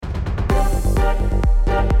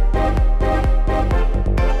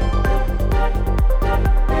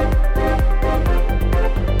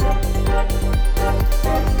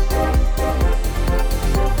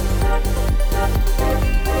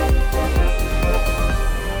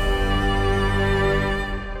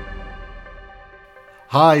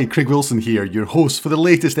Hi, Craig Wilson here, your host for the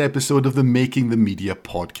latest episode of the Making the Media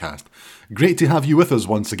podcast. Great to have you with us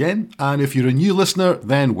once again, and if you're a new listener,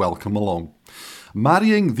 then welcome along.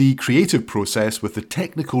 Marrying the creative process with the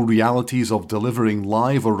technical realities of delivering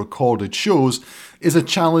live or recorded shows is a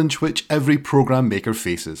challenge which every programme maker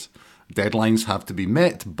faces. Deadlines have to be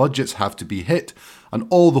met, budgets have to be hit, and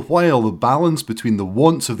all the while the balance between the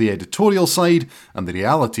wants of the editorial side and the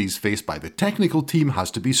realities faced by the technical team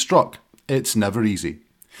has to be struck. It's never easy.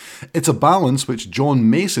 It's a balance which John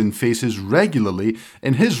Mason faces regularly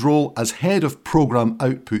in his role as Head of Programme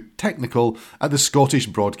Output Technical at the Scottish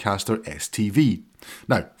broadcaster STV.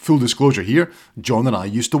 Now, full disclosure here, John and I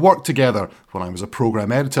used to work together when I was a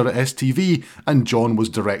programme editor at STV and John was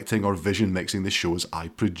directing or vision mixing the shows I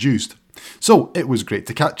produced. So it was great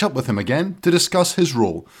to catch up with him again to discuss his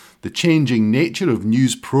role, the changing nature of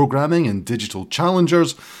news programming and digital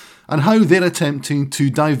challengers, and how they're attempting to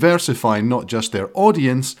diversify not just their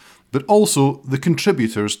audience, but also the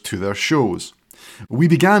contributors to their shows. We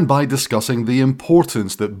began by discussing the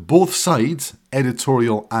importance that both sides,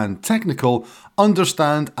 editorial and technical,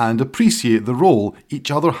 understand and appreciate the role each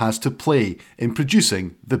other has to play in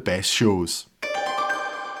producing the best shows.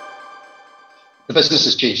 The business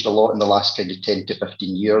has changed a lot in the last kind of 10 to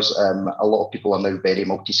 15 years. A lot of people are now very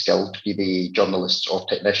multi-skilled, be they journalists or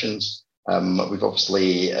technicians. We've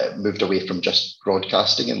obviously moved away from just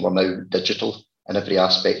broadcasting and we're now digital in every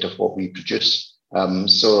aspect of what we produce.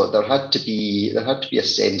 So there had to be a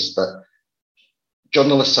sense that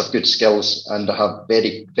journalists have good skills and have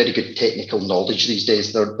very, very good technical knowledge these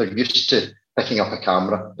days. They're used to picking up a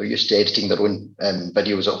camera. They're used to editing their own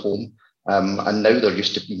videos at home. And now they're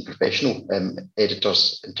used to being professional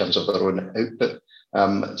editors in terms of their own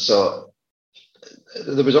output. So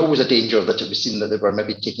there was always a danger that it was seen that they were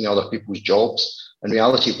maybe taking other people's jobs. In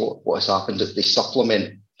reality, what has happened is they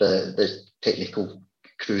supplement the technical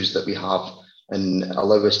crews that we have and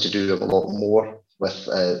allow us to do a lot more with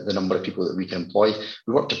the number of people that we can employ.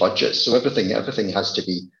 We work to budgets, so everything has to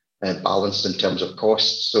be balanced in terms of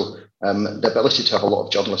costs. So the ability to have a lot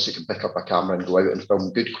of journalists who can pick up a camera and go out and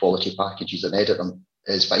film good quality packages and edit them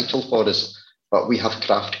is vital for us. But we have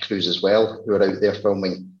craft crews as well who are out there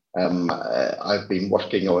filming. I've been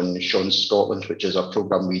working on Sean's Scotland, which is a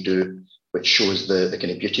programme we do, which shows the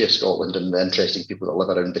kind of beauty of Scotland and the interesting people that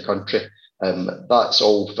live around the country. That's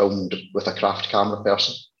all filmed with a craft camera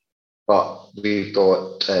person, but we've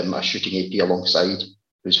got a shooting AP alongside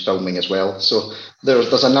who's filming as well. So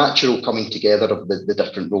there's a natural coming together of the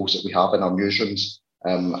different roles that we have in our newsrooms,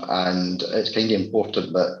 and it's kind of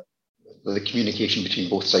important that the communication between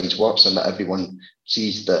both sides works and that everyone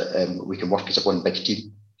sees that we can work as a one big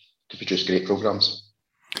team to produce great programmes.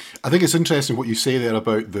 I think it's interesting what you say there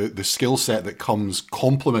about the skill set that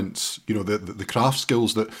complements, the craft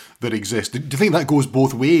skills that exist. Do you think that goes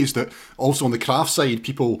both ways, that also on the craft side,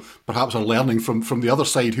 people perhaps are learning from the other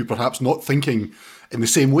side who perhaps not thinking in the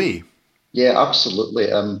same way? Yeah, absolutely.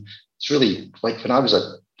 It's really like when I was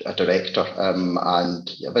a director and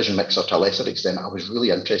a vision mixer to a lesser extent, I was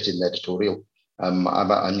really interested in the editorial. I'm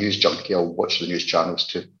a news junkie. I'll watch the news channels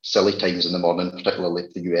to silly times in the morning, particularly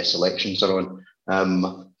if the US elections are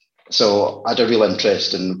on. So I had a real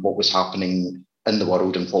interest in what was happening in the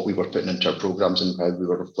world and what we were putting into our programmes and how we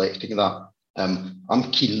were reflecting that.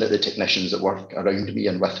 I'm keen that the technicians that work around me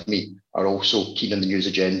and with me are also keen on the news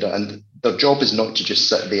agenda, and their job is not to just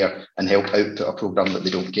sit there and help output a programme that they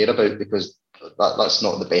don't care about, because that's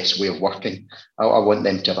not the best way of working. I want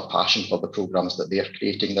them to have a passion for the programmes that they're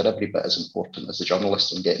creating. They're every bit as important as the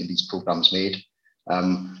journalists in getting these programmes made.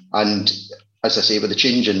 And as I say, with the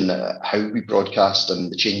change in how we broadcast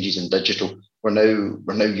and the changes in digital, we're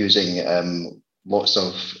now using lots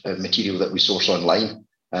of material that we source online.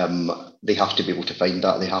 They have to be able to find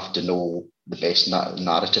that. They have to know the best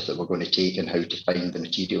narrative that we're going to take and how to find the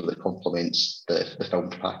material that complements the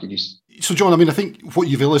filmed packages. So, John, I think what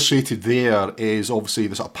you've illustrated there is obviously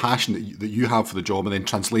the sort of passion that you have for the job, and then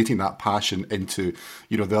translating that passion into,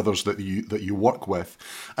 the others that you work with.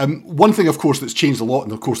 One thing, of course, that's changed a lot in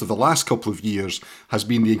the course of the last couple of years has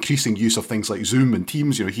been the increasing use of things like Zoom and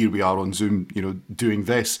Teams. Here we are on Zoom, doing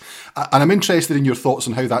this. And I'm interested in your thoughts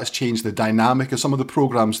on how that's changed the dynamic of some of the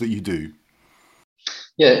programmes that you do.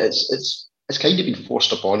 Yeah, it's kind of been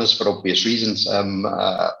forced upon us for obvious reasons.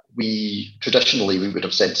 We would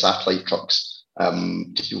have sent satellite trucks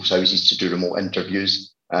to people's houses to do remote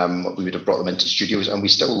interviews. We would have brought them into studios, and we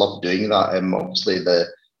still love doing that. Obviously,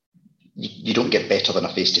 you don't get better than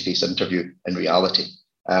a face-to-face interview in reality.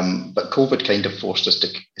 But COVID kind of forced us to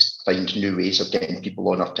find new ways of getting people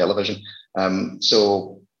on our television.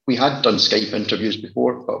 So we had done Skype interviews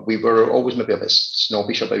before, but we were always maybe a bit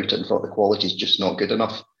snobbish about it and thought the quality is just not good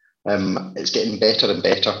enough. It's getting better and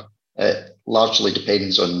better. It largely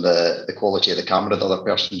depends on the quality of the camera the other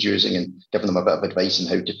person's using and giving them a bit of advice on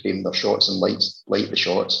how to frame their shots and light the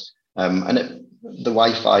shots. The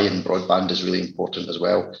Wi-Fi and broadband is really important as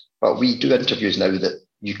well. But we do interviews now that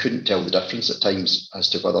you couldn't tell the difference at times as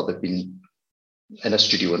to whether they've been in a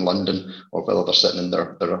studio in London or whether they're sitting in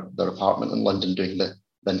their apartment in London doing the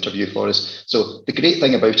interview for us. So the great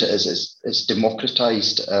thing about it is it's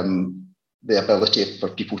democratized the ability for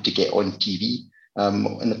people to get on TV.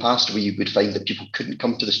 In the past, we would find that people couldn't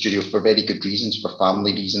come to the studio for very good reasons, for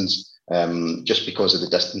family reasons, just because of the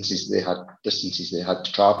distances they had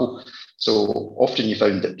to travel. So often you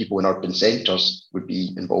found that people in urban centres would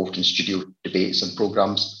be involved in studio debates and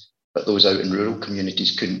programmes, but those out in rural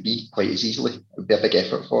communities couldn't be quite as easily. It would be a big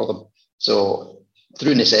effort for them. So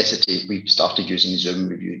through necessity, we've started using Zoom,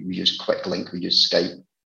 we use QuickLink, we use Skype,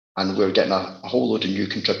 and we're getting a whole load of new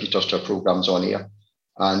contributors to our programmes on air.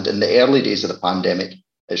 And in the early days of the pandemic,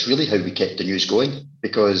 it's really how we kept the news going,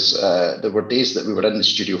 because there were days that we were in the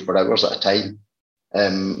studio for hours at a time,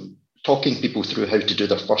 talking people through how to do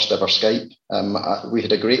their first ever Skype. We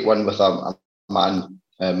had a great one with a man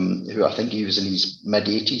who I think he was in his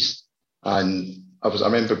mid-80s. And I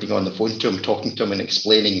remember being on the phone to him, talking to him and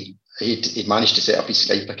explaining, he'd managed to set up his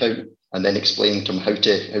Skype account and then explaining to him how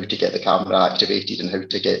to get the camera activated and how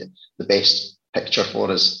to get the best picture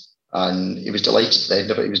for us. And he was delighted at the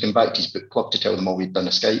end of it. He was going back to his book club to tell them all we'd done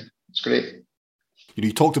a Skype. It's great.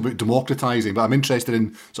 You talked about democratising, but I'm interested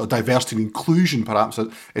in sort of diversity and inclusion, perhaps.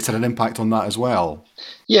 It's had an impact on that as well.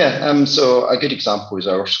 Yeah, so a good example is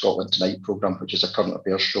our Scotland Tonight programme, which is a current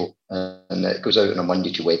affairs show, and it goes out on a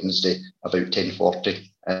Monday to Wednesday, about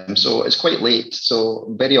 10:40. So it's quite late.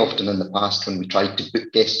 So very often in the past, when we tried to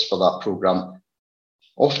book guests for that programme,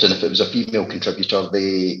 often if it was a female contributor,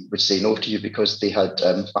 they would say no to you because they had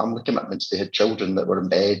family commitments. They had children that were in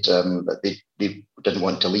bed that they didn't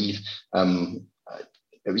want to leave.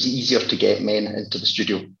 It was easier to get men into the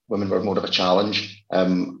studio. Women were more of a challenge.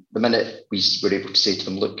 The minute we were able to say to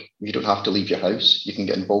them, look, you don't have to leave your house. You can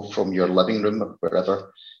get involved from your living room or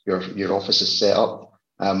wherever your office is set up,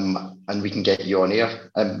 and we can get you on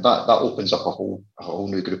air. That opens up a whole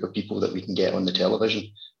new group of people that we can get on the television.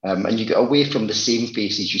 And you get away from the same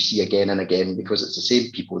faces you see again and again, because it's the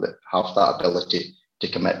same people that have that ability to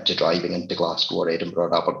commit to driving into Glasgow or Edinburgh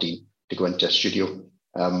or Aberdeen to go into a studio.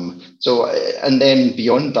 And then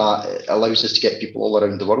beyond that, it allows us to get people all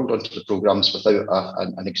around the world onto the programmes without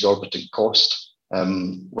an exorbitant cost,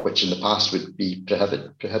 which in the past would be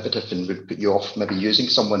prohibitive and would put you off maybe using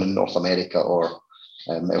someone in North America or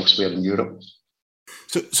elsewhere in Europe.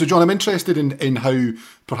 So John, I'm interested in how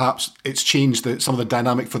perhaps it's changed some of the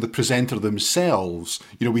dynamic for the presenter themselves.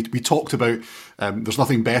 You know, we talked about there's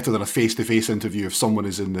nothing better than a face-to-face interview if someone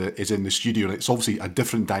is in the studio, and it's obviously a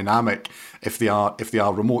different dynamic if they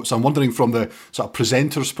are remote. So I'm wondering from the sort of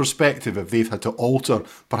presenter's perspective if they've had to alter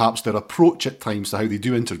perhaps their approach at times to how they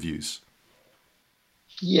do interviews.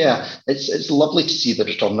 Yeah, it's lovely to see the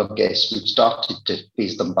return of guests. We've started to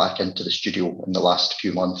phase them back into the studio in the last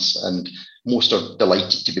few months, and most are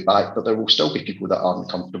delighted to be back, but there will still be people that aren't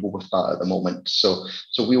comfortable with that at the moment. So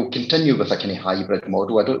we will continue with a kind of hybrid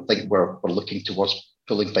model. I don't think we're looking towards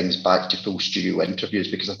pulling things back to full studio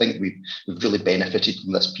interviews, because I think we've really benefited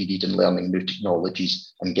from this period in learning new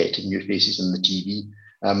technologies and getting new faces in the TV.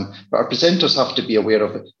 But our presenters have to be aware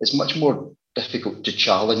of it. It's much more difficult to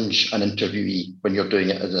challenge an interviewee when you're doing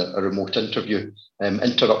it as a remote interview.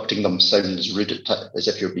 Interrupting them sounds rude as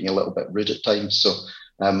if you're being a little bit rude at times. So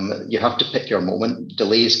you have to pick your moment.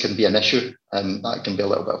 Delays can be an issue. That can be a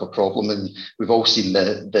little bit of a problem. And we've all seen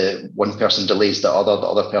the one person delays the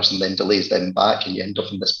other person then delays them back, and you end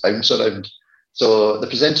up in this bounce around. So the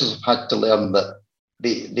presenters have had to learn that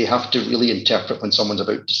they have to really interpret when someone's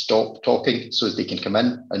about to stop talking so as they can come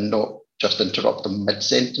in and not just interrupt them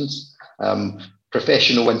mid-sentence.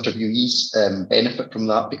 Professional interviewees benefit from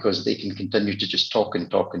that because they can continue to just talk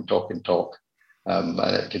and talk and talk and talk. And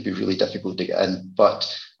it can be really difficult to get in. But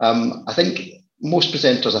I think most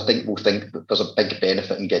presenters, will think that there's a big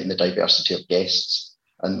benefit in getting the diversity of guests,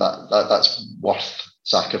 and that's worth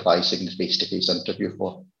sacrificing the face-to-face interview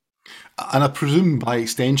for. And I presume by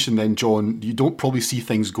extension then, John, you don't probably see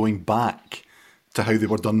things going back to how they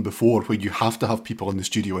were done before, where you have to have people in the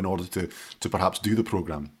studio in order to perhaps do the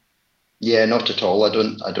programme. Yeah, not at all. I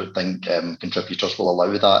don't think contributors will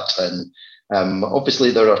allow that. And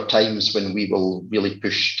obviously there are times when we will really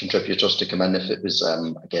push contributors to come in if it was,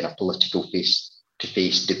 again, a political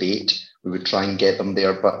face-to-face debate, we would try and get them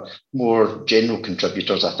there. But more general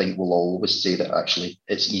contributors, I think, will always say that actually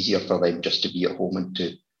it's easier for them just to be at home and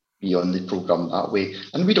to be on the programme that way.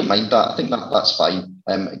 And we don't mind that. I think that's fine.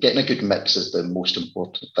 Getting a good mix is the most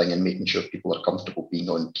important thing, and making sure people are comfortable being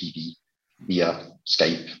on TV via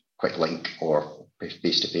Skype, quick link, or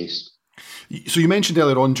face-to-face. So you mentioned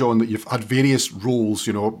earlier on, John, that you've had various roles.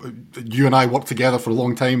 You know, you and I worked together for a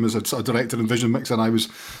long time as a director in Vision Mix, and I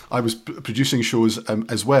was producing shows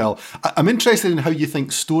as well. I'm interested in how you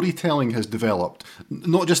think storytelling has developed,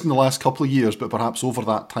 not just in the last couple of years, but perhaps over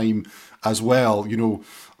that time as well. You know,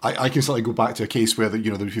 I can certainly go back to a case where there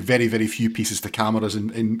would be very, very few pieces to cameras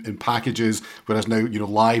in packages, whereas now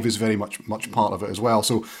live is very much part of it as well.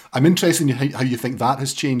 So I'm interested in how you think that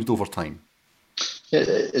has changed over time.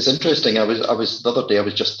 It's interesting. I was the other day, I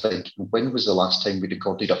was just thinking, when was the last time we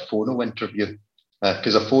recorded a phono interview?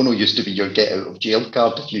 Because a phono used to be your get out of jail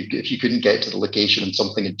card. If you couldn't get to the location and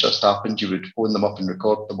something had just happened, you would phone them up and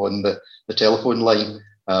record them on the telephone line.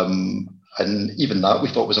 And even that we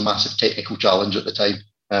thought was a massive technical challenge at the time.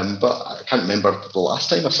 But I can't remember the last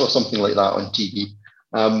time I saw something like that on TV.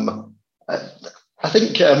 I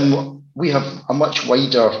think we have a much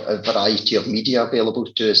wider variety of media available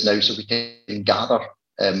to us now, so we can gather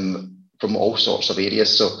from all sorts of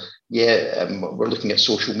areas. So we're looking at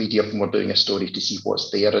social media when we're doing a story to see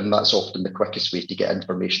what's there, and that's often the quickest way to get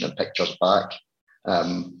information and pictures back.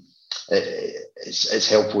 It's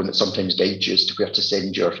helpful, and it sometimes guides you as to where to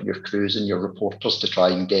send your crews and your reporters to try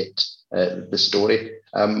and get the story.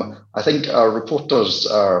 I think our reporters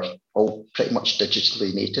are all pretty much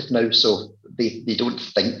digitally native now, so they don't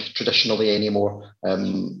think traditionally anymore.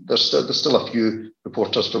 There's still a few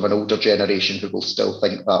reporters from an older generation who will still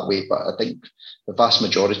think that way, but I think the vast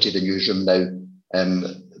majority of the newsroom now,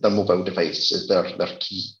 their mobile device is their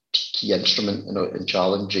key instrument in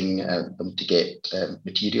challenging them to get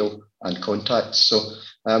material and contacts. So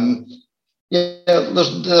there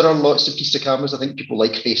are lots of pieces of cameras. I think people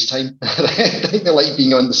like FaceTime. I think they like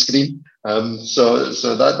being on the screen.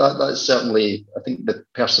 So that's certainly, I think the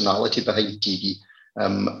personality behind TV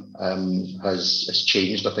has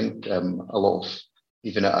changed. I think a lot of,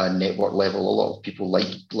 even at a network level, a lot of people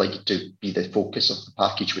like to be the focus of the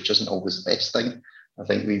package, which isn't always the best thing. I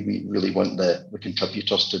think we really want the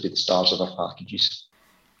contributors to be the stars of our packages.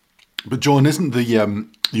 But John, isn't the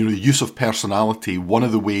use of personality one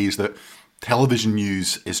of the ways that television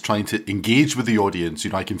news is trying to engage with the audience?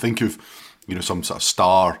 I can think of some sort of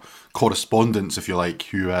star correspondents, if you like,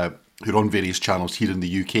 who are on various channels here in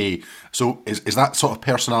the UK. So is that sort of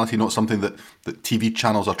personality not something that TV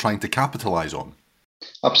channels are trying to capitalise on?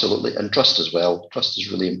 Absolutely, and trust as well. Trust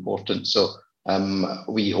is really important. So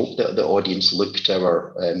we hope that the audience look to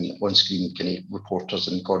our on-screen kind of reporters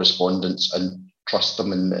and correspondents and trust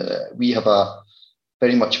them. And we have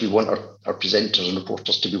we want our presenters and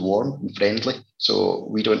reporters to be warm and friendly. So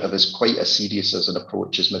we don't have quite as serious as an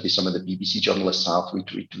approach as maybe some of the BBC journalists have. We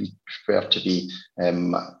prefer to be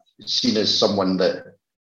seen as someone that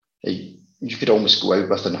you could almost go out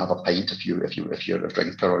with and have a pint if you're a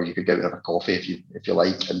drinker, or you could go out and have a coffee if you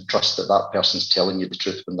like, and trust that person's telling you the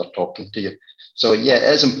truth when they're talking to you. So it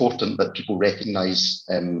is important that people recognise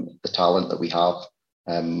the talent that we have,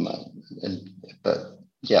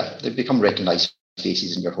 they become recognised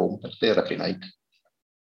faces in your home. They're there every night.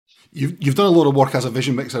 You've done a lot of work as a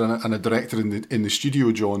vision mixer and a director in the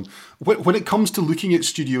studio, John. When it comes to looking at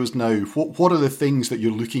studios now, what are the things that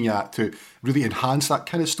you're looking at to really enhance that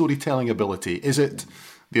kind of storytelling ability? Is it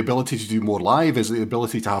the ability to do more live? Is it the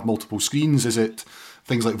ability to have multiple screens? Is it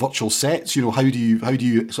things like virtual sets? How do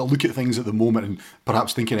you sort of look at things at the moment and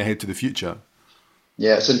perhaps thinking ahead to the future?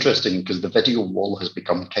 Yeah, it's interesting because the video wall has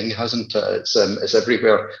become king, hasn't it? It's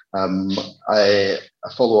everywhere. I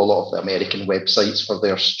follow a lot of the American websites for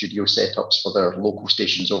their studio setups for their local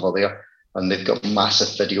stations over there, and they've got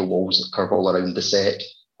massive video walls that curve all around the set.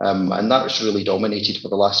 And that's really dominated for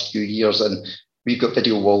the last few years. And we've got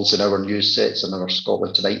video walls in our news sets and our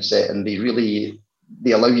Scotland Tonight set, and they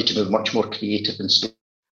allow you to move much more creative and storytelling,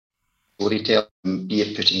 be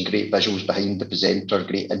it putting great visuals behind the presenter,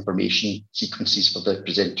 great information sequences for the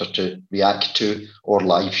presenter to react to, or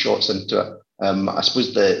live shots into it. I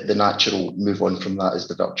suppose the natural move on from that is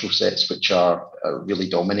the virtual sets, which are really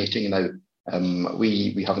dominating now.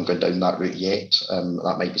 We haven't gone down that route yet.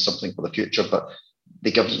 That might be something for the future, but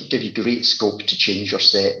they give you great scope to change your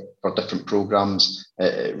set for different programs.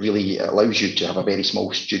 It really allows you to have a very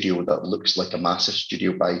small studio that looks like a massive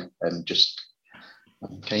studio by just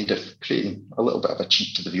kind of creating a little bit of a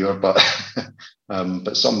cheat to the viewer, but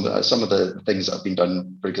some of the things that have been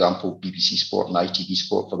done, for example, BBC Sport and ITV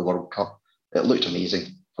Sport for the World Cup, it looked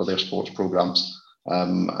amazing for their sports programs.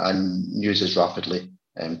 and news is rapidly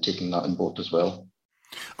taking that on board as well.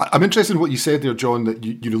 I'm interested in what you said there, John, that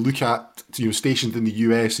you look at stations in the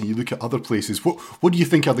US and you look at other places. What do you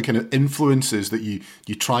think are the kind of influences that you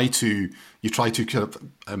try to kind of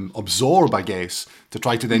absorb, I guess, to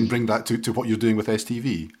try to then bring that to what you're doing with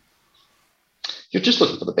STV? You're just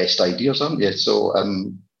looking for the best ideas, aren't you? So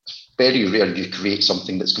very rare you create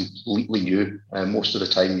something that's completely new. Most of the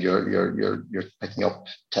time, you're picking up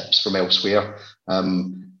tips from elsewhere.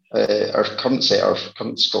 Our current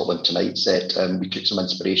Scotland Tonight set, we took some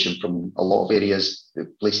inspiration from a lot of areas,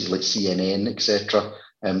 places like CNN, etc.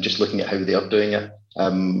 Just looking at how they are doing it,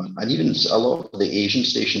 and even a lot of the Asian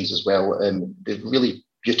stations as well. They've really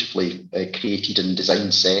beautifully created and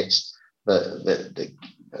designed sets that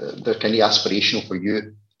they're kind of aspirational for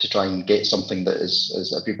you to try and get something that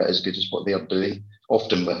is every bit as good as what they are doing.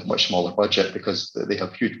 Often with a much smaller budget because they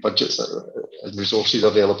have huge budgets and resources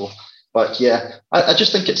available. But yeah, I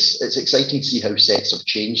just think it's exciting to see how sets have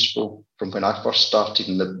changed from when I first started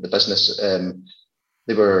in the business.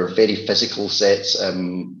 They were very physical sets.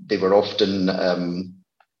 They were often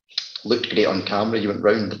looked great on camera. You went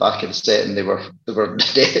round the back of the set and they were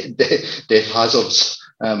death hazards.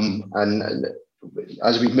 And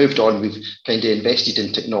as we've moved on, we've kind of invested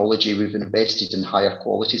in technology. We've invested in higher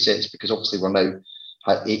quality sets because obviously we're now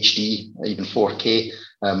at HD, even 4K.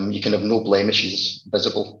 You can have no blemishes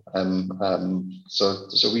visible.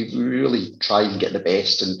 So we really try and get the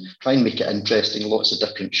best and try and make it interesting. Lots of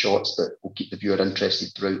different shots that will keep the viewer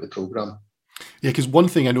interested throughout the programme. Yeah, because one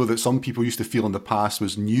thing I know that some people used to feel in the past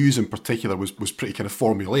was news in particular was pretty kind of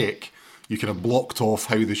formulaic. You kind of blocked off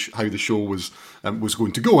how the show was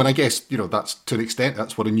going to go, and I guess that's to an extent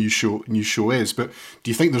that's what a news show is. But do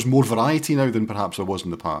you think there's more variety now than perhaps there was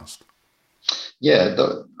in the past? Yeah,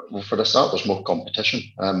 well, for a start, there's more competition.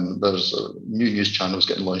 There's new news channels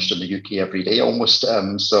getting launched in the UK every day almost.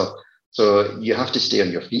 So you have to stay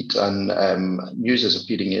on your feet, and news is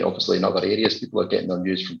appearing obviously in other areas. People are getting their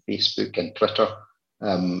news from Facebook and Twitter.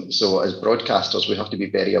 So as broadcasters, we have to be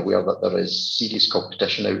very aware that there is serious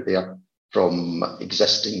competition out there from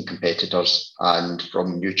existing competitors and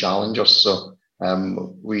from new challengers. So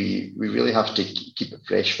we really have to keep it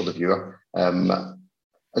fresh for the viewer.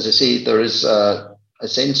 As I say, there is a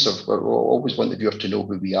sense of we always want the viewer to know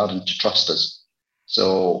who we are and to trust us.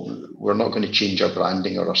 So we're not going to change our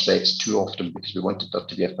branding or our sets too often because we wanted there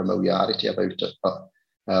to be a familiarity about it. But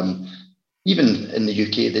even in the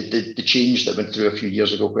UK, the change that went through a few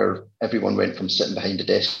years ago where everyone went from sitting behind a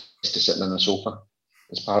desk to sitting on a sofa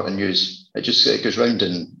as part of news, it goes round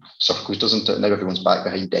in circles, doesn't it? Now everyone's back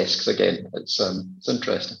behind desks again. It's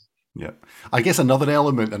interesting. Yeah, I guess another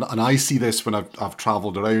element, and I see this when I've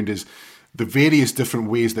travelled around, is the various different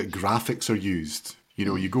ways that graphics are used.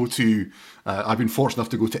 You go to, I've been fortunate enough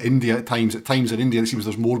to go to India at times. At times in India, it seems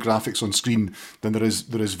there's more graphics on screen than there is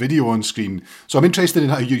video on screen. So I'm interested in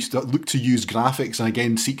how you look to use graphics and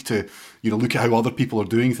again seek to, look at how other people are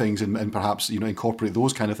doing things and perhaps, incorporate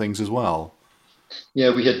those kind of things as well.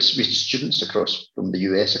 Yeah, we had students across from the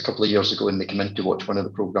US a couple of years ago, and they came in to watch one of the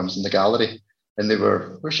programs in the gallery. And they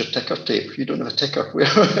were, where's your ticker tape? You don't have a ticker.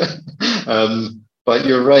 But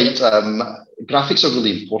you're right. Graphics are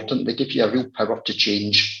really important. They give you a real power to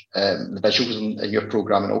change the visuals in your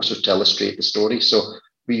program and also to illustrate the story. So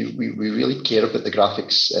we really care about the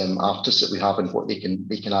graphics artists that we have and what they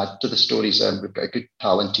can add to the stories. We've got a good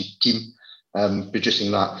talented team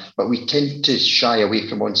producing that, but we tend to shy away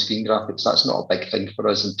from on-screen graphics. That's not a big thing for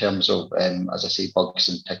us in terms of, as I say, bugs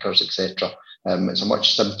and tickers, etc. It's a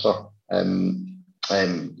much simpler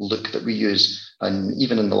look that we use, and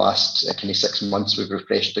even in the last kind of 6 months we've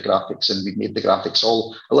refreshed the graphics and we've made the graphics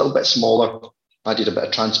all a little bit smaller, added a bit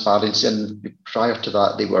of transparency, and prior to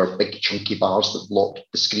that they were big chunky bars that blocked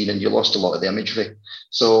the screen and you lost a lot of the imagery.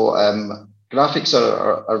 So graphics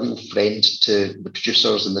are a real friend to the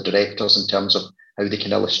producers and the directors in terms of how they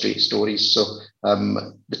can illustrate stories. So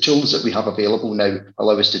the tools that we have available now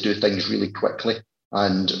allow us to do things really quickly,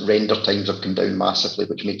 and render times have come down massively,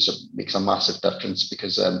 which makes a massive difference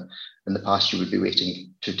because in the past you would be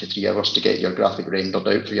waiting 2 to 3 hours to get your graphic rendered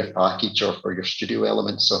out for your package or for your studio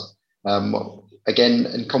elements. So again,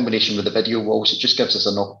 in combination with the video walls, it just gives us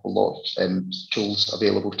an awful lot of tools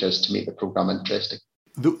available to us to make the program interesting.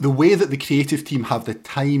 The way that the creative team have the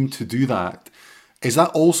time to do that, is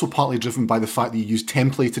that also partly driven by the fact that you use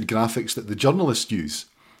templated graphics that the journalists use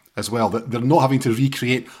as well, that they're not having to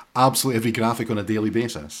recreate absolutely every graphic on a daily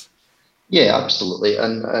basis? Yeah, absolutely.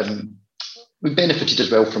 And we benefited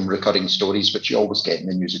as well from recurring stories, which you always get in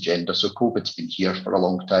the news agenda. So COVID's been here for a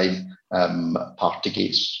long time.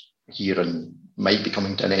 Partygate's here in might be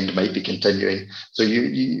coming to an end, might be continuing. So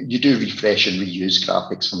you do refresh and reuse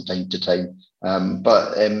graphics from time to time.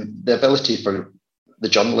 But the ability for the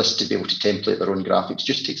journalists to be able to template their own graphics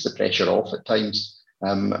just takes the pressure off at times,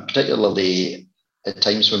 particularly at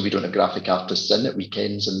times when we don't have graphic artists in at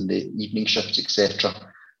weekends and the evening shifts, etc.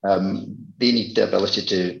 They need the ability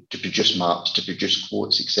to produce maps, to produce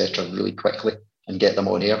quotes, etc. really quickly and get them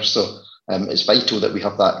on air. So it's vital that we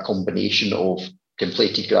have that combination of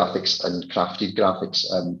templated graphics and crafted graphics.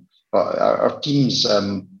 But our teams,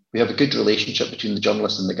 we have a good relationship between the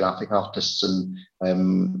journalists and the graphic artists, and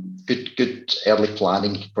good early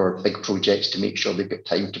planning for big projects to make sure they've got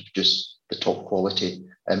time to produce the top quality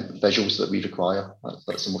visuals that we require.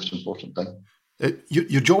 That's the most important thing.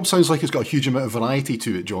 Your job sounds like it's got a huge amount of variety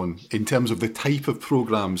to it, John, in terms of the type of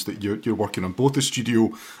programmes that you're working on, both the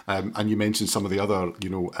studio and you mentioned some of the other,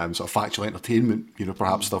 sort of factual entertainment,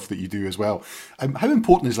 perhaps stuff that you do as well. How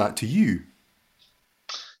important is that to you?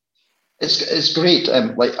 It's great.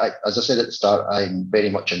 As I said at the start, I'm very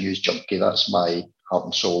much a news junkie. That's my heart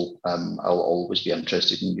and soul. I'll always be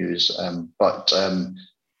interested in news, but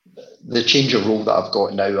the change of role that I've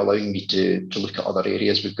got now, allowing me to look at other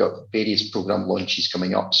areas. We've got various program launches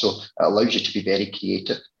coming up, so it allows you to be very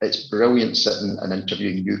creative. It's brilliant sitting and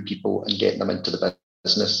interviewing new people and getting them into the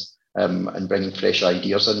business and bringing fresh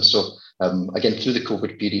ideas in. So again, through the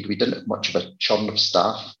COVID period, we didn't have much of a churn of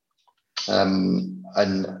staff.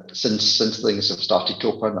 And since things have started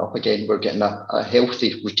to open up again, we're getting a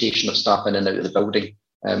healthy rotation of staff in and out of the building,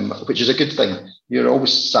 which is a good thing. You're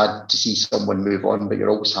always sad to see someone move on, but you're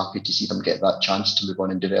always happy to see them get that chance to move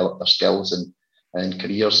on and develop their skills and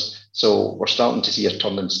careers. So we're starting to see a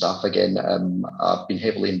turn in staff again. I've been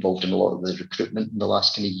heavily involved in a lot of the recruitment in the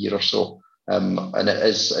last kind of year or so. And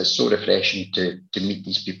it's so refreshing to meet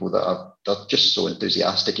these people that they're just so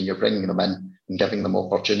enthusiastic, and you're bringing them in and giving them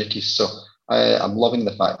opportunities. So I'm loving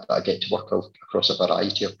the fact that I get to work across a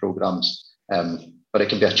variety of programs. But it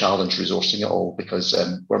can be a challenge resourcing it all, because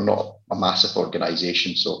we're not a massive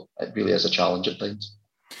organisation, so it really is a challenge at times.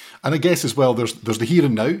 And I guess as well, there's the here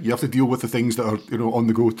and now. You have to deal with the things that are on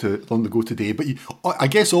the go today. But I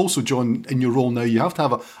guess also, John, in your role now, you have to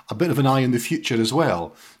have a bit of an eye in the future as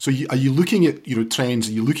well. So are you looking at trends?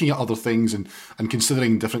 Are you looking at other things and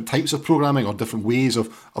considering different types of programming or different ways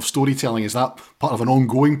of storytelling? Is that part of an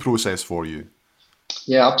ongoing process for you?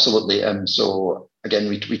 Yeah, absolutely. So again,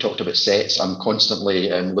 we talked about sets. I'm constantly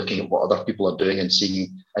looking at what other people are doing and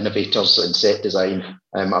seeing innovators in set design.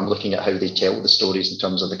 I'm looking at how they tell the stories in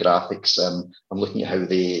terms of the graphics. I'm looking at how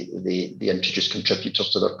they introduce contributors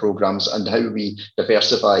to their programs, and how we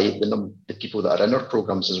diversify the people that are in our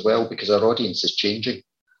programs as well, because our audience is changing.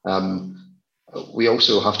 We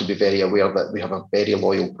also have to be very aware that we have a very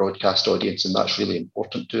loyal broadcast audience, and that's really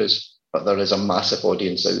important to us. But there is a massive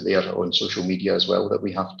audience out there on social media as well that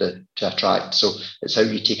we have to attract. So it's how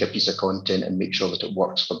you take a piece of content and make sure that it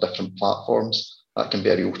works for different platforms. That can be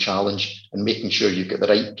a real challenge, and making sure you've got the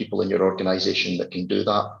right people in your organisation that can do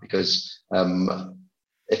that. Because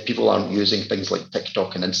if people aren't using things like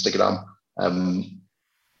TikTok and Instagram,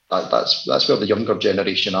 that's where the younger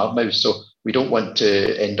generation are now. So we don't want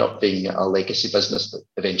to end up being a legacy business that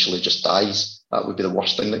eventually just dies. That would be the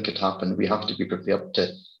worst thing that could happen. We have to be prepared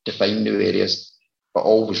to find new areas, but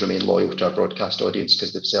always remain loyal to our broadcast audience,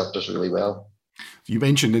 because they've served us really well. You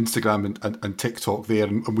mentioned Instagram and TikTok there,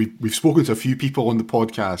 and we've spoken to a few people on the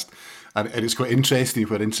podcast, and it's quite interesting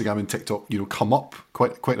where Instagram and TikTok, come up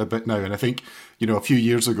quite a bit now. And I think, a few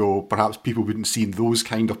years ago, perhaps people wouldn't see those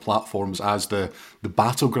kind of platforms as the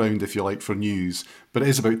battleground, if you like, for news, but it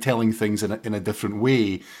is about telling things in a different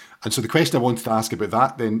way. And so the question I wanted to ask about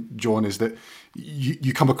that then, John, is that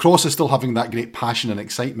you come across as still having that great passion and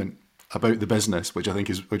excitement about the business, which I think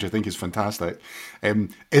is fantastic.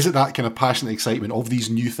 Is it that kind of passion and excitement of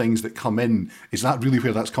these new things that come in? Is that really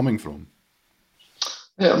where that's coming from?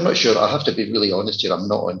 Yeah, I'm not sure. I have to be really honest here. I'm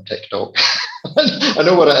not on TikTok. I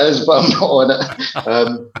know what it is, but I'm not on it.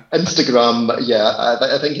 Instagram, yeah,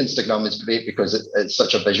 I think Instagram is great because it's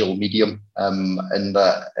such a visual medium, and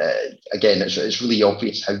that again, it's really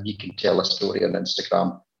obvious how you can tell a story on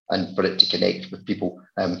Instagram and for it to connect with people.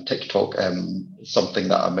 TikTok, something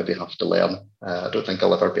that I maybe have to learn. I don't think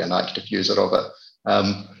I'll ever be an active user of it.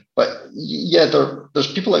 But yeah,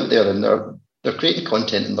 there's people out there, and they're creating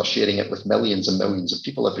content and they're sharing it with millions and millions of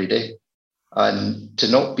people every day. And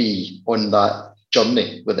to not be on that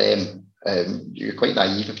journey with them, you're quite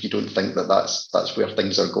naive if you don't think that that's where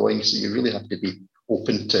things are going. So you really have to be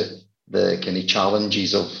open to the kind of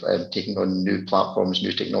challenges of taking on new platforms,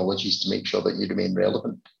 new technologies, to make sure that you remain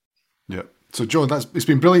relevant. Yeah, So, John, it's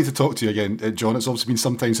been brilliant to talk to you again, John. It's obviously been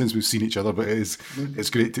some time since we've seen each other, but it's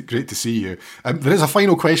great to see you. There is a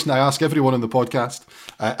final question I ask everyone on the podcast,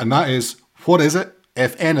 and that is, what is it,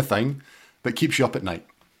 if anything, that keeps you up at night?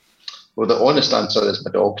 Well, the honest answer is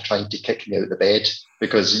my dog trying to kick me out of the bed,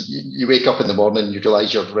 because you wake up in the morning and you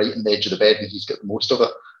realise you're right on the edge of the bed and he's got the most of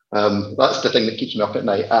it. That's the thing that keeps me up at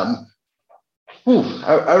night.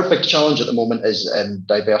 Our big challenge at the moment is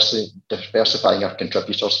diversifying our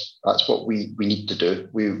contributors. That's what we need to do.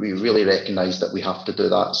 We really recognise that we have to do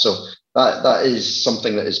that. So that is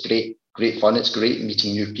something that is great fun. It's great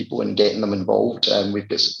meeting new people and getting them involved. We've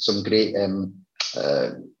got some great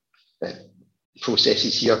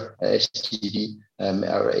processes here at S2E13.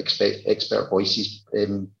 Our Expert Voices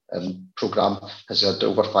programme has had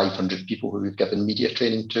over 500 people who we've given media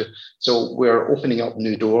training to. So we're opening up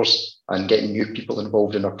new doors and getting new people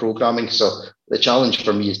involved in our programming. So the challenge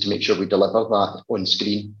for me is to make sure we deliver that on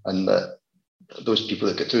screen, and that those people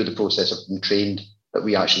that get through the process have been trained, that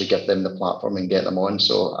we actually give them the platform and get them on.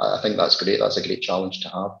 So I think that's great. That's a great challenge to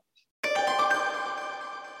have.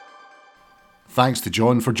 Thanks to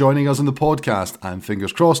John for joining us on the podcast, and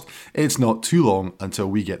fingers crossed it's not too long until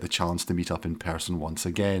we get the chance to meet up in person once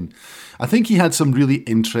again. I think he had some really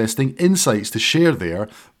interesting insights to share there,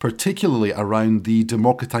 particularly around the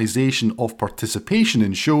democratisation of participation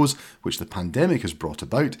in shows which the pandemic has brought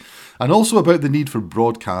about, and also about the need for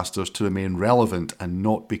broadcasters to remain relevant and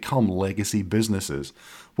not become legacy businesses.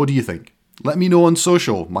 What do you think? Let me know on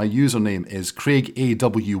social. My username is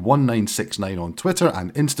CraigAW1969 on Twitter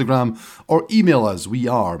and Instagram, or email us. We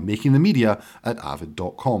are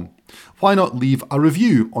makingthemedia@avid.com. Why not leave a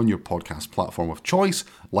review on your podcast platform of choice,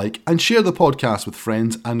 like and share the podcast with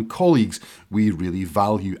friends and colleagues. We really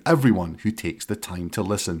value everyone who takes the time to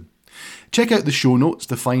listen. Check out the show notes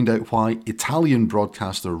to find out why Italian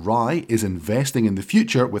broadcaster Rai is investing in the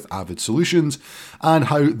future with Avid Solutions, and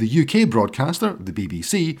how the UK broadcaster, the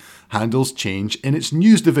BBC, handles change in its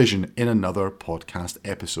news division in another podcast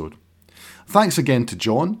episode. Thanks again to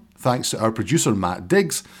John. Thanks to our producer Matt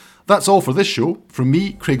Diggs. That's all for this show. From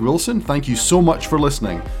me, Craig Wilson, thank you so much for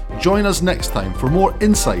listening. Join us next time for more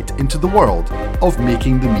insight into the world of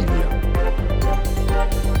making the media.